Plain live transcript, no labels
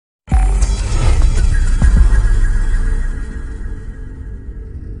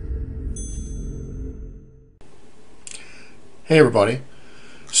Hey everybody.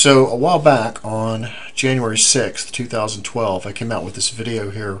 So a while back on January 6th, 2012, I came out with this video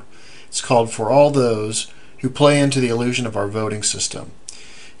here. It's called For All Those Who Play Into the Illusion of Our Voting System.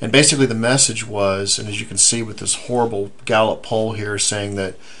 And basically the message was, and as you can see with this horrible Gallup poll here saying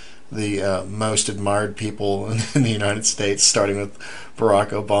that the most admired people in the United States, starting with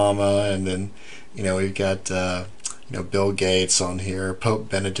Barack Obama, and then we've got Bill Gates on here, Pope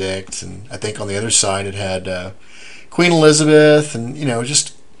Benedict, and I think on the other side it had Queen Elizabeth, and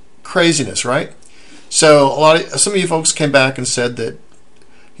just craziness, right? So some of you folks came back and said that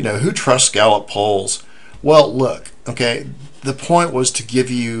who trusts Gallup polls? Well, look, okay, the point was to give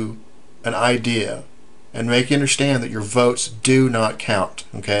you an idea and make you understand that your votes do not count,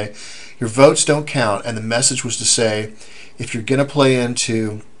 okay? Your votes don't count, and the message was to say, if you're going to play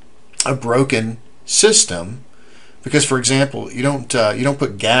into a broken system, because for example, you don't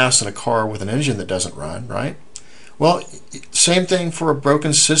put gas in a car with an engine that doesn't run, right? Well, same thing for a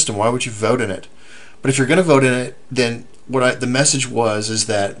broken system. Why would you vote in it? But if you're going to vote in it, then the message is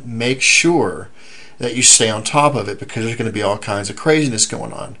that make sure that you stay on top of it, because there's going to be all kinds of craziness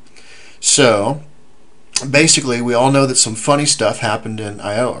going on. So basically, we all know that some funny stuff happened in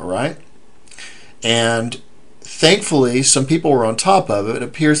Iowa, right? And thankfully, some people were on top of it. It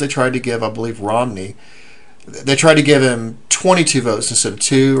appears they tried to give, I believe, Romney, they tried to give him 22 votes instead of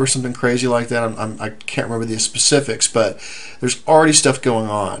 2 or something crazy like that. I can't remember the specifics, but there's already stuff going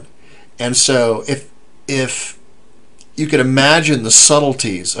on. And so if you could imagine the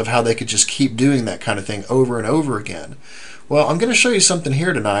subtleties of how they could just keep doing that kind of thing over and over again. Well, I'm going to show you something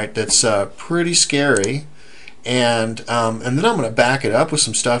here tonight that's pretty scary, and then I'm going to back it up with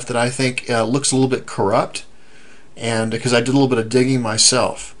some stuff that I think looks a little bit corrupt, and because I did a little bit of digging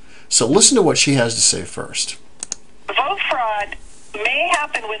myself. So listen to what she has to say first. Vote fraud may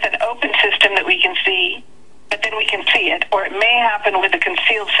happen with an open system that we can see, but then we can see it, or it may happen with a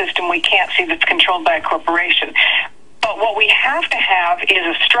concealed system we can't see that's controlled by a corporation. But what we have to have is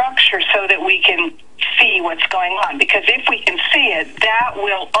a structure so that we can see what's going on, because if we can see it, that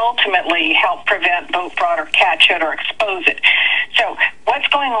will ultimately help prevent vote fraud or catch it or expose it. So what's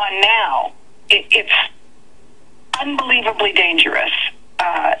going on now, it's unbelievably dangerous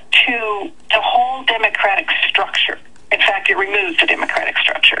to the whole democratic structure. In fact, it removes the democratic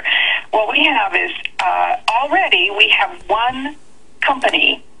structure. What we have is already we have one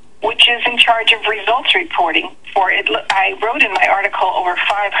company which is in charge of results reporting for it. I wrote in my article over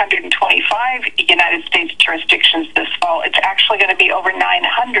 525 United States jurisdictions this fall. It's actually going to be over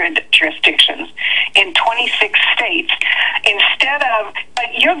 900 jurisdictions in 26 states. Instead of,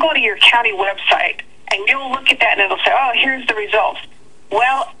 you'll go to your county website and you'll look at that and it'll say, oh, here's the results.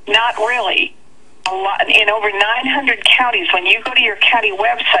 Well, not really. In over 900 counties, when you go to your county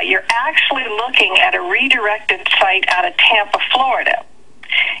website, you're actually looking at a redirected site out of Tampa, Florida.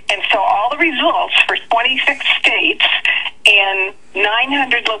 And so all the results for 26 states and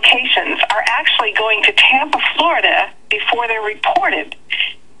 900 locations are actually going to Tampa, Florida before they're reported.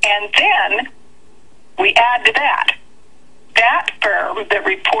 And then we add to that. That firm that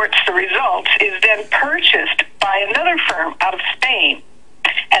reports the results is then purchased by another firm out of Spain.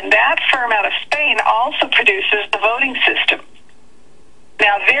 And that firm out of Spain also produces the voting system.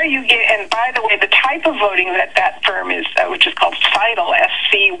 Now there you get, and by the way, the type of voting that firm is, which is called SCYTL,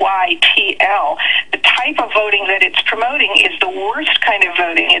 S-C-Y-T-L, the type of voting that it's promoting is the worst kind of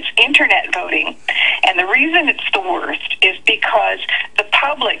voting. It's internet voting. And the reason it's the worst is because the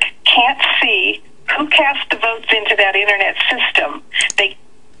public can't see who cast the votes into that internet system.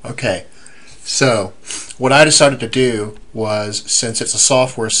 Okay, so what I decided to do was, since it's a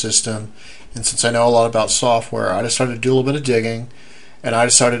software system, and since I know a lot about software, I decided to do a little bit of digging, and I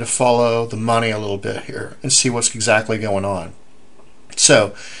decided to follow the money a little bit here and see what's exactly going on.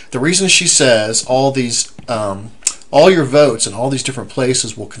 So the reason she says all your votes in all these different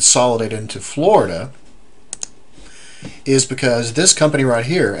places will consolidate into Florida is because this company right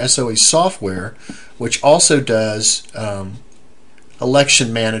here, SOE Software, which also does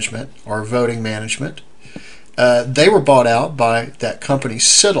election management or voting management, they were bought out by that company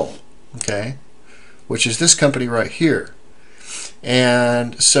CITL, okay, which is this company right here.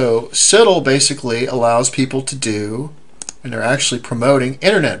 And so CITL basically allows people to do, and they're actually promoting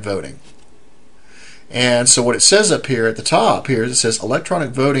internet voting. And so what it says up here at the top here, it says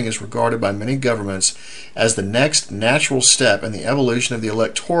electronic voting is regarded by many governments as the next natural step in the evolution of the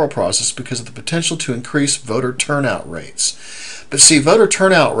electoral process because of the potential to increase voter turnout rates. But see, voter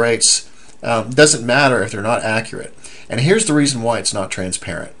turnout rates doesn't matter if they're not accurate. And here's the reason why it's not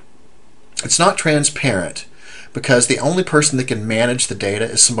transparent. It's not transparent because the only person that can manage the data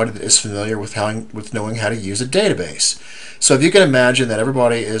is somebody that is familiar with knowing how to use a database. So if you can imagine that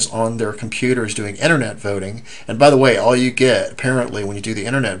everybody is on their computers doing internet voting, and by the way, all you get apparently when you do the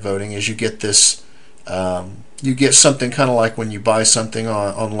internet voting is you get this, you get something kind of like when you buy something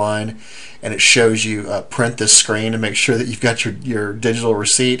online and it shows you print this screen to make sure that you've got your digital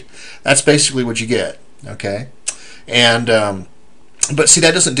receipt. That's basically what you get, okay? And but see,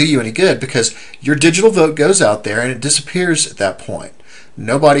 that doesn't do you any good because your digital vote goes out there and it disappears at that point.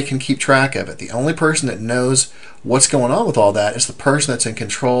 Nobody can keep track of it. The only person that knows what's going on with all that is the person that's in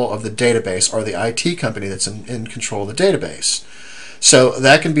control of the database, or the IT company that's in control of the database. So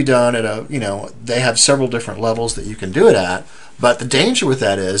that can be done at a, they have several different levels that you can do it at. But the danger with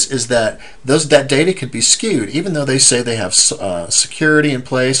that is that that data could be skewed, even though they say they have security in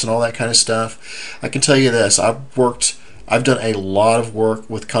place and all that kind of stuff. I can tell you this: I've done a lot of work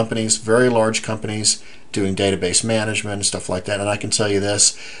with companies, very large companies, doing database management and stuff like that. And I can tell you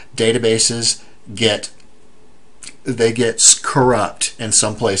this: databases get corrupt in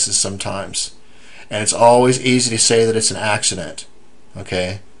some places sometimes, and it's always easy to say that it's an accident.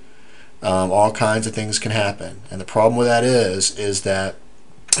 Okay. All kinds of things can happen, and the problem with that is that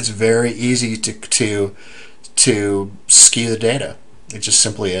it's very easy to skew the data. It just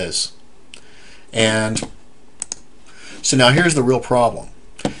simply is. And so now here's the real problem.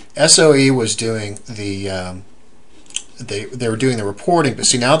 SOE was doing the they were doing the reporting, but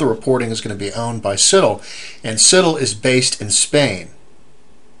see, now the reporting is going to be owned by CITL, and CITL is based in Spain.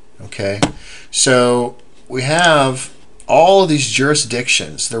 Okay, so we have all of these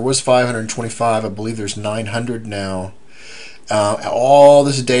jurisdictions. There was 525. I believe there's 900 now. All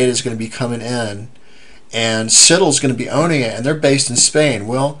this data is going to be coming in, and CITL is going to be owning it, and they're based in Spain.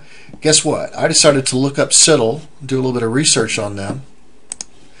 Well, guess what? I decided to look up CITL, do a little bit of research on them.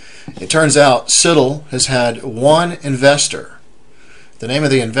 It turns out CITL has had one investor. The name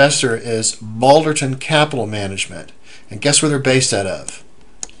of the investor is Balderton Capital Management, and guess where they're based out of?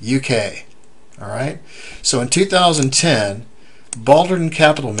 UK. Alright, so in 2010, Balderton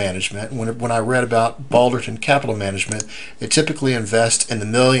Capital Management, when I read about Balderton Capital Management, they typically invest in the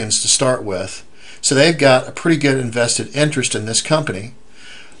millions to start with. So they've got a pretty good invested interest in this company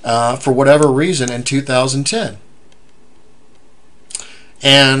for whatever reason in 2010.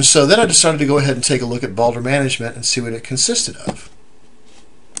 And so then I decided to go ahead and take a look at Balder Management and see what it consisted of.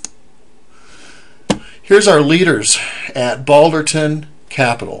 Here's our leaders at Balderton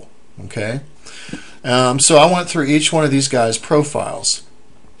Capital. Okay. So I went through each one of these guys' profiles,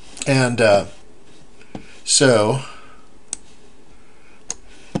 and so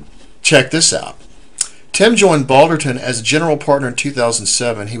check this out. Tim joined Balderton as a general partner in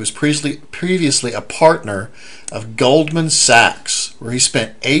 2007. He was previously a partner of Goldman Sachs, where he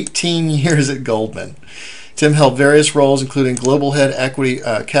spent 18 years at Goldman. Tim held various roles, including global head equity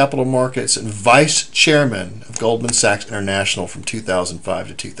capital markets and vice chairman of Goldman Sachs International from 2005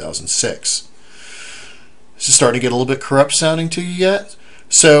 to 2006. Is it starting to get a little bit corrupt sounding to you yet?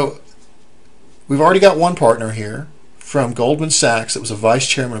 So we've already got one partner here from Goldman Sachs that was a vice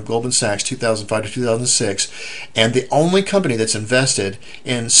chairman of Goldman Sachs 2005 to 2006, and the only company that's invested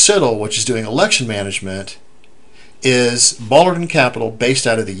in CITL, which is doing election management, is Balderton Capital, based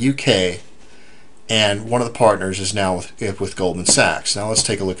out of the UK, and one of the partners is now with Goldman Sachs. Now let's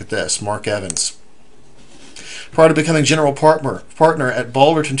take a look at this. Mark Evans. Prior to becoming general partner at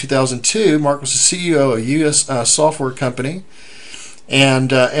Balderton in 2002, Mark was the CEO of a U.S. software company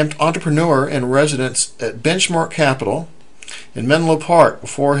and entrepreneur in residence at Benchmark Capital in Menlo Park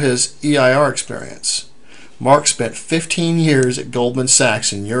before his EIR experience. Mark spent 15 years at Goldman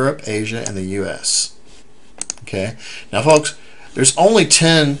Sachs in Europe, Asia, and the U.S. Okay. Now, folks, there's only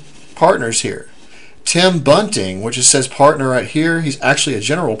 10 partners here. Tim Bunting, which it says partner right here, he's actually a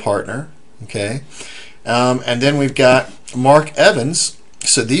general partner. Okay. And then we've got Mark Evans.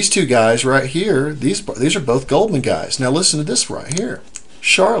 So these two guys right here, these are both Goldman guys. Now listen to this right here.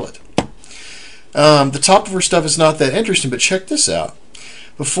 Charlotte. The top of her stuff is not that interesting, but check this out.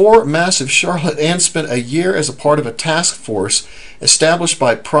 Before Massive Charlotte, Ann spent a year as a part of a task force established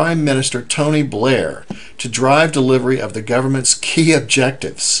by Prime Minister Tony Blair to drive delivery of the government's key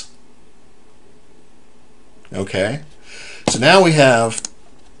objectives. Okay? So now we have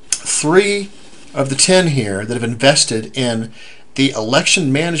 3 of the 10 here that have invested in the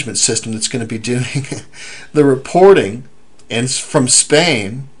election management system that's going to be doing the reporting from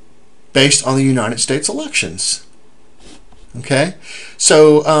Spain based on the United States elections. Okay?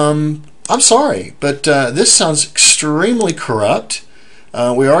 So, I'm sorry, but this sounds extremely corrupt.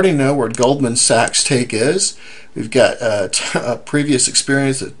 We already know where Goldman Sachs' take is. We've got previous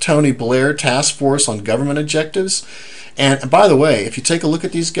experience at Tony Blair Task Force on Government Objectives. And by the way, if you take a look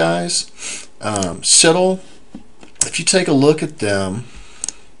at these guys, Siddle, if you take a look at them,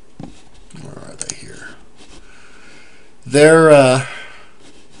 where are they here? They're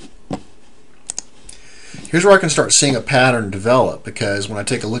here's where I can start seeing a pattern develop, because when I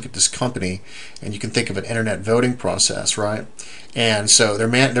take a look at this company, and you can think of an internet voting process, right? And so they're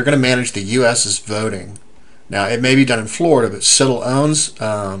going to manage the U.S.'s voting. Now, it may be done in Florida, but Siddle owns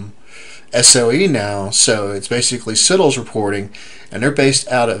SOE now, so it's basically Siddle's reporting, and they're based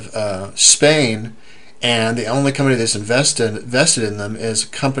out of Spain, and the only company that's invested in them is a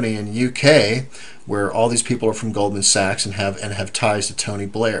company in UK, where all these people are from Goldman Sachs and have ties to Tony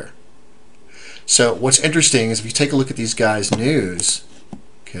Blair. So what's interesting is if you take a look at these guys' news,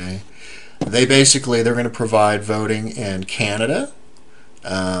 okay, they're going to provide voting in Canada.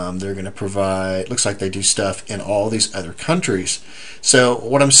 They're going to provide, looks like they do stuff in all these other countries. So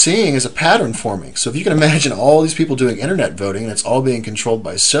what I'm seeing is a pattern forming. So if you can imagine all these people doing internet voting, and it's all being controlled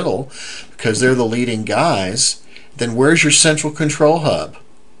by Siddle because they're the leading guys, then where's your central control hub?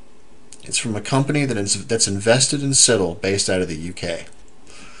 It's from a company that's invested in Siddle, based out of the UK.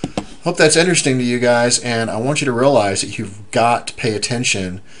 Hope that's interesting to you guys, and I want you to realize that you've got to pay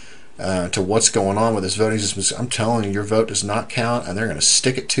attention to what's going on with this voting system. I'm telling you, your vote does not count, and they're going to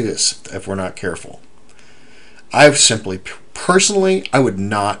stick it to us if we're not careful. Personally, I would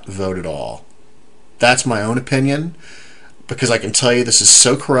not vote at all. That's my own opinion, because I can tell you this is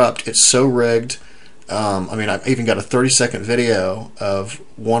so corrupt, it's so rigged. I mean, I've even got a 30-second video of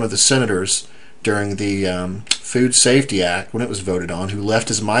one of the senators during the Food Safety Act, when it was voted on, who left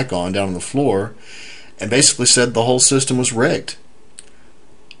his mic on down on the floor and basically said the whole system was rigged.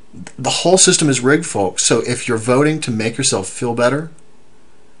 The whole system is rigged, folks. So if you're voting to make yourself feel better,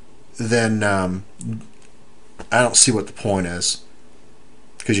 then I don't see what the point is,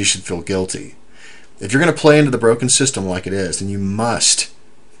 because you should feel guilty. If you're going to play into the broken system like it is, then you must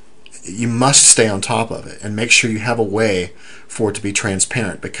stay on top of it and make sure you have a way for it to be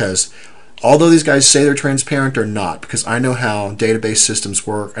transparent, because although these guys say they're transparent, they're not, because I know how database systems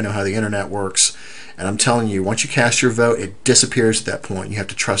work, I know how the internet works, and I'm telling you, once you cast your vote, it disappears at that point. You have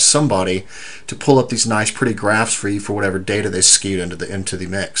to trust somebody to pull up these nice, pretty graphs for you for whatever data they skewed into the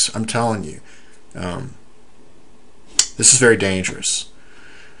mix. I'm telling you, this is very dangerous.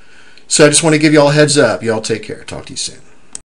 So I just want to give you all a heads up. You all take care. Talk to you soon.